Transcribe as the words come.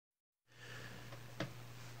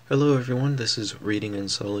Hello everyone, this is Reading in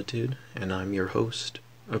Solitude, and I'm your host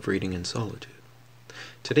of Reading in Solitude.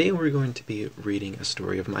 Today we're going to be reading a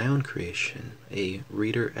story of my own creation, a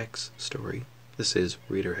Reader X story. This is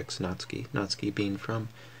Reader X Natsuki being from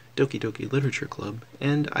Doki Doki Literature Club,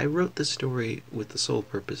 and I wrote this story with the sole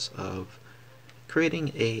purpose of creating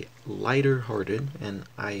a lighter-hearted, and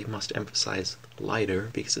I must emphasize lighter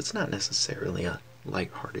because it's not necessarily a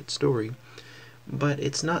light-hearted story, but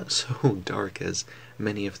it's not so dark as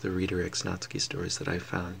many of the Reader X Natsuki stories that I've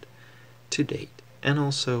found to date. And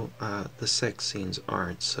also, the sex scenes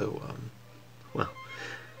aren't so,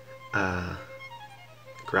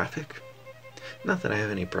 graphic. Not that I have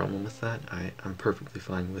any problem with that. I'm perfectly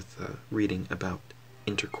fine with reading about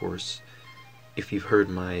intercourse. If you've heard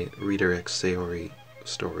my Reader X Sayori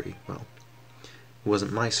story, well, it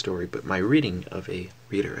wasn't my story, but my reading of a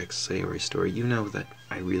Reader X Sayori story, you know that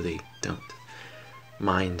I really don't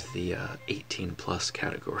mind the 18 plus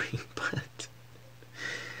category, but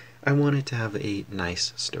I wanted to have a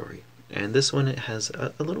nice story. And this one, it has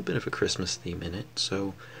a little bit of a Christmas theme in it,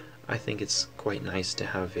 so I think it's quite nice to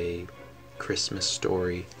have a Christmas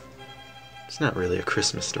story. It's not really a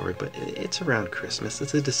Christmas story, but it's around Christmas.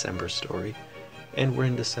 It's a December story, and we're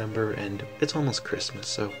in December, and it's almost Christmas,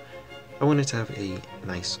 so I wanted to have a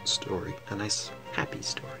nice story, a nice, happy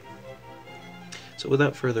story. So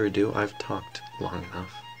without further ado, I've talked long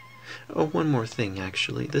enough. Oh, one more thing,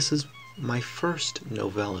 actually. This is my first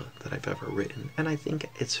novella that I've ever written, and I think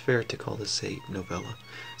it's fair to call this a novella.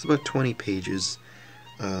 It's about 20 pages.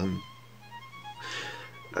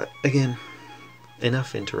 Again,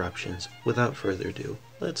 enough interruptions. Without further ado,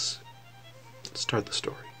 let's start the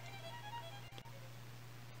story.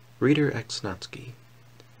 Reader X Natsuki,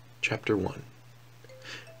 Chapter 1.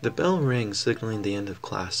 The bell rang, signaling the end of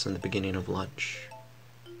class and the beginning of lunch.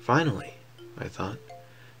 Finally, I thought.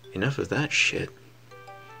 Enough of that shit.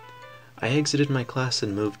 I exited my class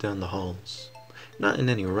and moved down the halls. Not in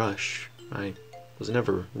any rush. I was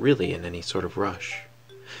never really in any sort of rush.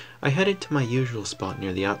 I headed to my usual spot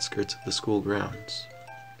near the outskirts of the school grounds.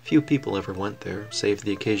 Few people ever went there, save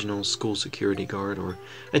the occasional school security guard or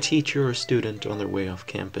a teacher or student on their way off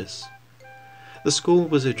campus. The school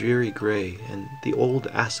was a dreary gray, and the old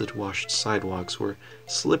acid-washed sidewalks were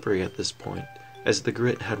slippery at this point, as the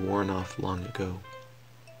grit had worn off long ago.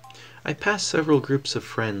 I passed several groups of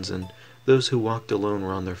friends, and those who walked alone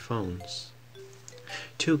were on their phones.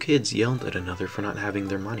 Two kids yelled at another for not having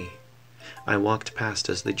their money. I walked past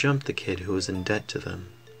as they jumped the kid who was in debt to them.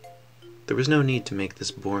 There was no need to make this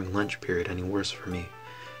boring lunch period any worse for me,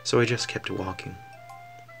 so I just kept walking.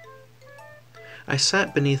 I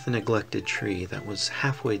sat beneath a neglected tree that was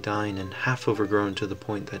halfway dying and half overgrown to the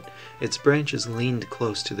point that its branches leaned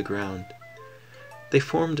close to the ground. They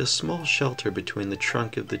formed a small shelter between the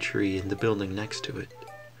trunk of the tree and the building next to it.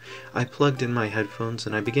 I plugged in my headphones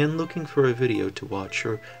and I began looking for a video to watch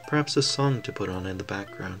or perhaps a song to put on in the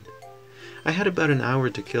background. I had about an hour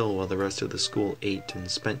to kill while the rest of the school ate and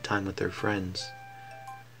spent time with their friends.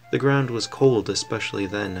 The ground was cold, especially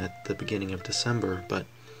then at the beginning of December, but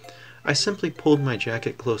I simply pulled my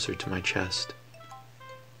jacket closer to my chest.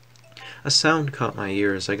 A sound caught my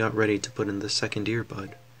ear as I got ready to put in the second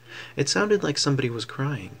earbud. It sounded like somebody was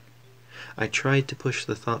crying. I tried to push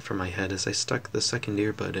the thought from my head as I stuck the second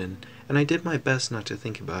earbud in, and I did my best not to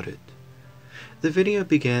think about it. The video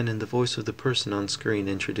began and the voice of the person on screen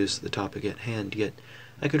introduced the topic at hand, yet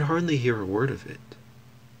I could hardly hear a word of it.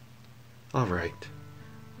 Alright,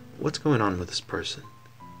 what's going on with this person?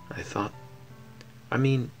 I thought. I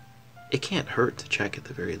mean, it can't hurt to check at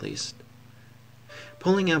the very least.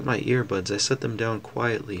 Pulling out my earbuds, I set them down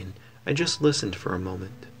quietly and I just listened for a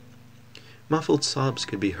moment. Muffled sobs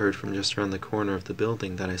could be heard from just around the corner of the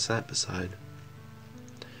building that I sat beside.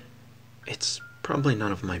 It's probably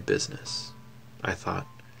none of my business, I thought.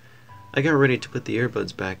 I got ready to put the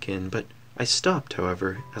earbuds back in, but I stopped,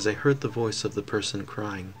 however, as I heard the voice of the person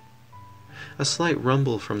crying. A slight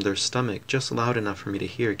rumble from their stomach, just loud enough for me to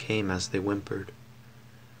hear, came as they whimpered.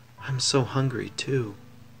 I'm so hungry, too.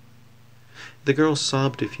 The girl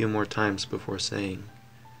sobbed a few more times before saying,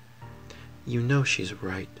 You know she's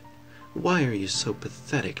right. Why are you so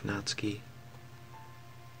pathetic, Natsuki?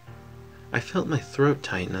 I felt my throat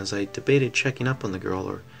tighten as I debated checking up on the girl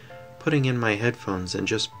or putting in my headphones and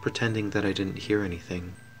just pretending that I didn't hear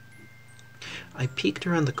anything. I peeked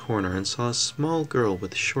around the corner and saw a small girl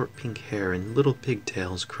with short pink hair and little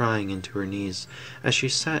pigtails crying into her knees as she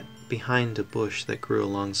sat behind a bush that grew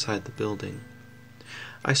alongside the building.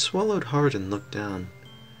 I swallowed hard and looked down.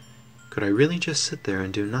 Could I really just sit there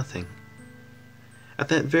and do nothing? At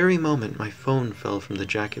that very moment, my phone fell from the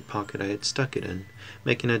jacket pocket I had stuck it in,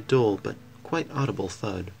 making a dull but quite audible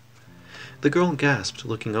thud. The girl gasped,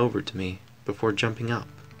 looking over to me, before jumping up,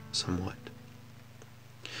 somewhat.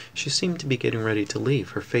 She seemed to be getting ready to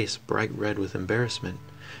leave, her face bright red with embarrassment,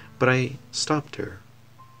 but I stopped her.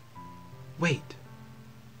 "Wait,"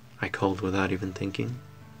 I called without even thinking.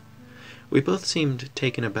 We both seemed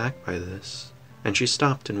taken aback by this, and she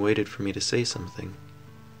stopped and waited for me to say something.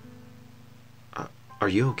 Are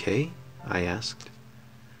you okay?" I asked.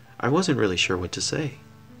 I wasn't really sure what to say.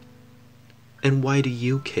 "And why do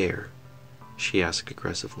you care?" she asked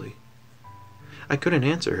aggressively. I couldn't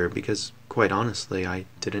answer her because, quite honestly, I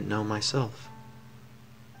didn't know myself.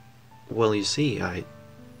 "Well, you see, I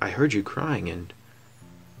heard you crying and—"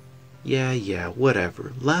 Yeah,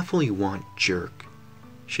 whatever. Laugh all you want, jerk."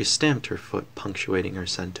 She stamped her foot, punctuating her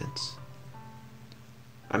sentence.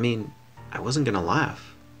 "I mean, I wasn't gonna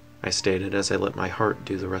laugh," I stated as I let my heart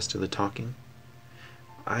do the rest of the talking.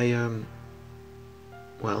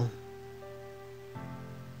 Well,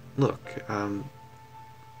 look,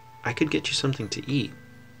 I could get you something to eat,"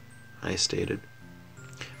 I stated.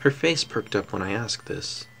 Her face perked up when I asked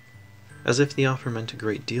this, as if the offer meant a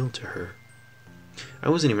great deal to her. I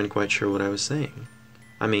wasn't even quite sure what I was saying.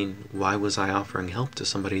 I mean, why was I offering help to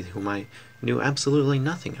somebody whom I knew absolutely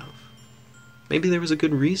nothing of? Maybe there was a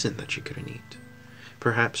good reason that she couldn't eat.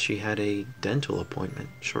 Perhaps she had a dental appointment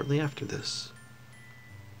shortly after this.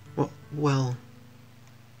 Well,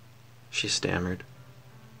 she stammered.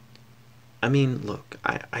 "I mean, look,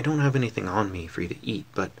 I don't have anything on me for you to eat,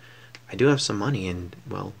 but I do have some money and,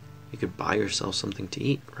 well, you could buy yourself something to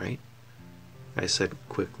eat, right?" I said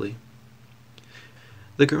quickly.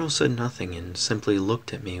 The girl said nothing and simply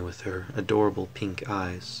looked at me with her adorable pink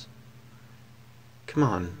eyes. "Come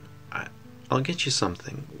on, I'll get you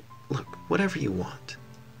something. Look, whatever you want."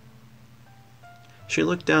 She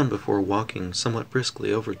looked down before walking somewhat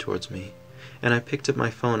briskly over towards me, and I picked up my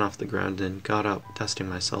phone off the ground and got up, dusting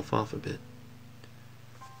myself off a bit.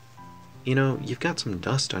 "You know, you've got some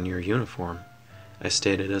dust on your uniform," I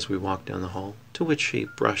stated as we walked down the hall, to which she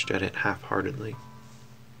brushed at it half-heartedly.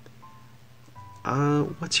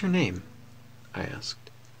 What's your name?" I asked.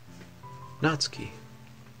 "Natsuki."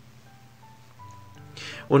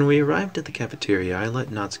 When we arrived at the cafeteria, I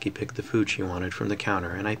let Natsuki pick the food she wanted from the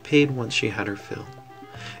counter, and I paid once she had her fill.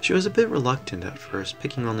 She was a bit reluctant at first,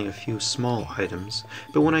 picking only a few small items,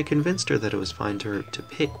 but when I convinced her that it was fine to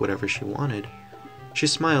pick whatever she wanted, she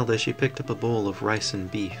smiled as she picked up a bowl of rice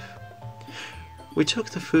and beef. We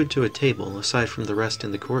took the food to a table, aside from the rest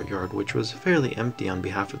in the courtyard, which was fairly empty on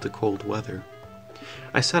behalf of the cold weather.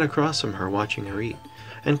 I sat across from her, watching her eat,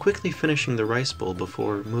 and quickly finishing the rice bowl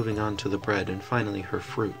before moving on to the bread and finally her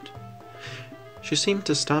fruit. She seemed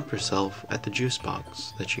to stop herself at the juice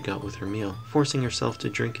box that she got with her meal, forcing herself to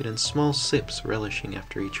drink it in small sips, relishing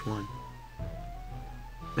after each one.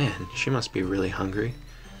 Man, she must be really hungry,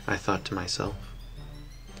 I thought to myself.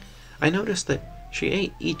 I noticed that she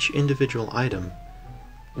ate each individual item,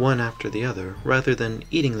 one after the other, rather than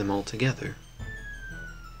eating them all together.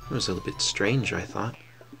 It was a bit strange, I thought,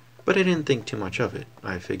 but I didn't think too much of it.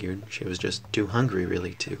 I figured she was just too hungry,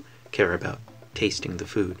 really, to care about tasting the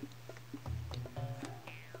food.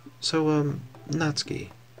 "So, Natsuki,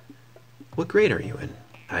 what grade are you in?"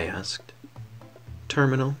 I asked.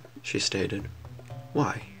 "Terminal," she stated.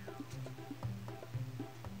 "Why?"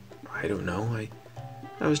 "I don't know,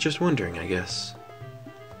 I was just wondering, I guess,"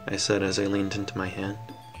 I said as I leaned into my hand.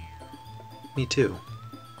 "Me too."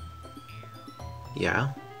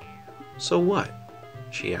 "Yeah? So what?"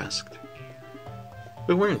 she asked.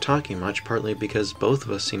 We weren't talking much, partly because both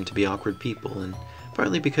of us seemed to be awkward people, and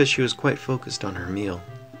partly because she was quite focused on her meal.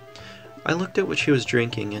 I looked at what she was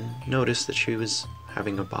drinking and noticed that she was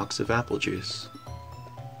having a box of apple juice.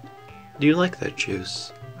 "Do you like that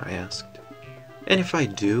juice?" I asked. "And if I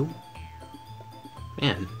do?"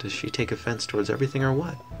 Man, does she take offense towards everything or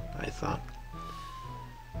what? I thought.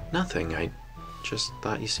 "Nothing, I just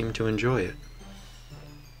thought you seemed to enjoy it."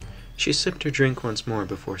 She sipped her drink once more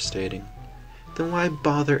before stating, "Then why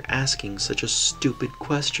bother asking such a stupid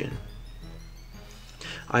question?"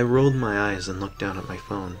 I rolled my eyes and looked down at my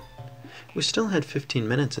phone. We still had 15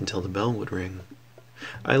 minutes until the bell would ring.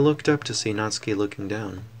 I looked up to see Natsuki looking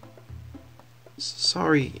down.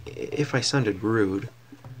 "Sorry if I sounded rude.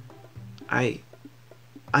 I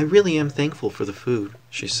really am thankful for the food,"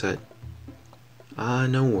 she said.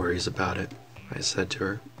 No worries about it," I said to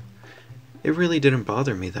her. It really didn't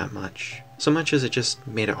bother me that much, so much as it just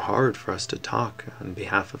made it hard for us to talk on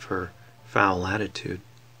behalf of her foul attitude.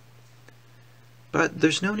 "But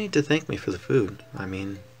there's no need to thank me for the food. I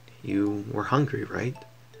mean, you were hungry, right?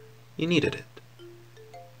 You needed it."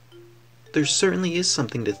 "There certainly is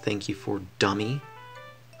something to thank you for, dummy,"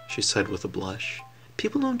 she said with a blush,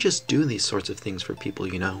 People don't just do these sorts of things for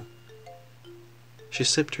people, you know. She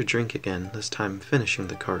sipped her drink again, this time finishing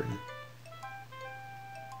the carton.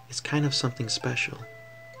 It's kind of something special.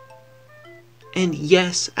 And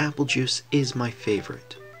yes, apple juice is my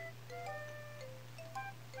favorite.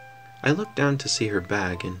 I looked down to see her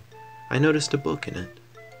bag, and I noticed a book in it.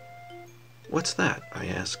 What's that? I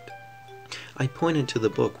asked. I pointed to the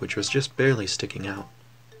book, which was just barely sticking out.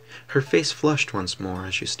 Her face flushed once more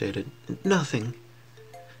as she stated, "Nothing."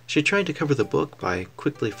 She tried to cover the book by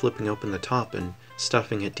quickly flipping open the top and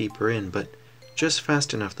stuffing it deeper in, but just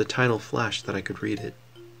fast enough the title flashed that I could read it.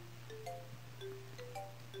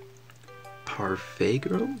 Parfait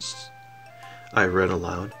Girls? I read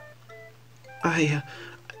aloud. I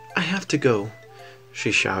have to go,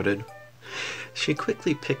 she shouted. She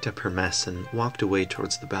quickly picked up her mess and walked away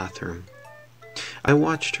towards the bathroom. I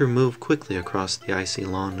watched her move quickly across the icy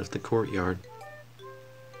lawn of the courtyard.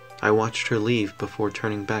 I watched her leave before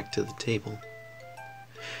turning back to the table.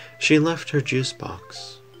 She left her juice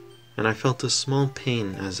box, and I felt a small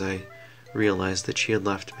pain as I realized that she had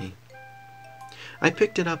left me. I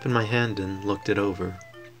picked it up in my hand and looked it over.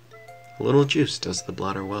 A little juice does the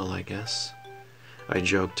bladder well, I guess, I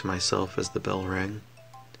joked to myself as the bell rang.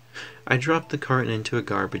 I dropped the carton into a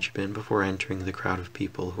garbage bin before entering the crowd of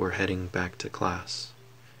people who were heading back to class.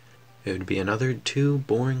 It would be another 2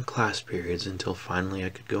 boring class periods until finally I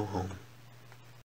could go home.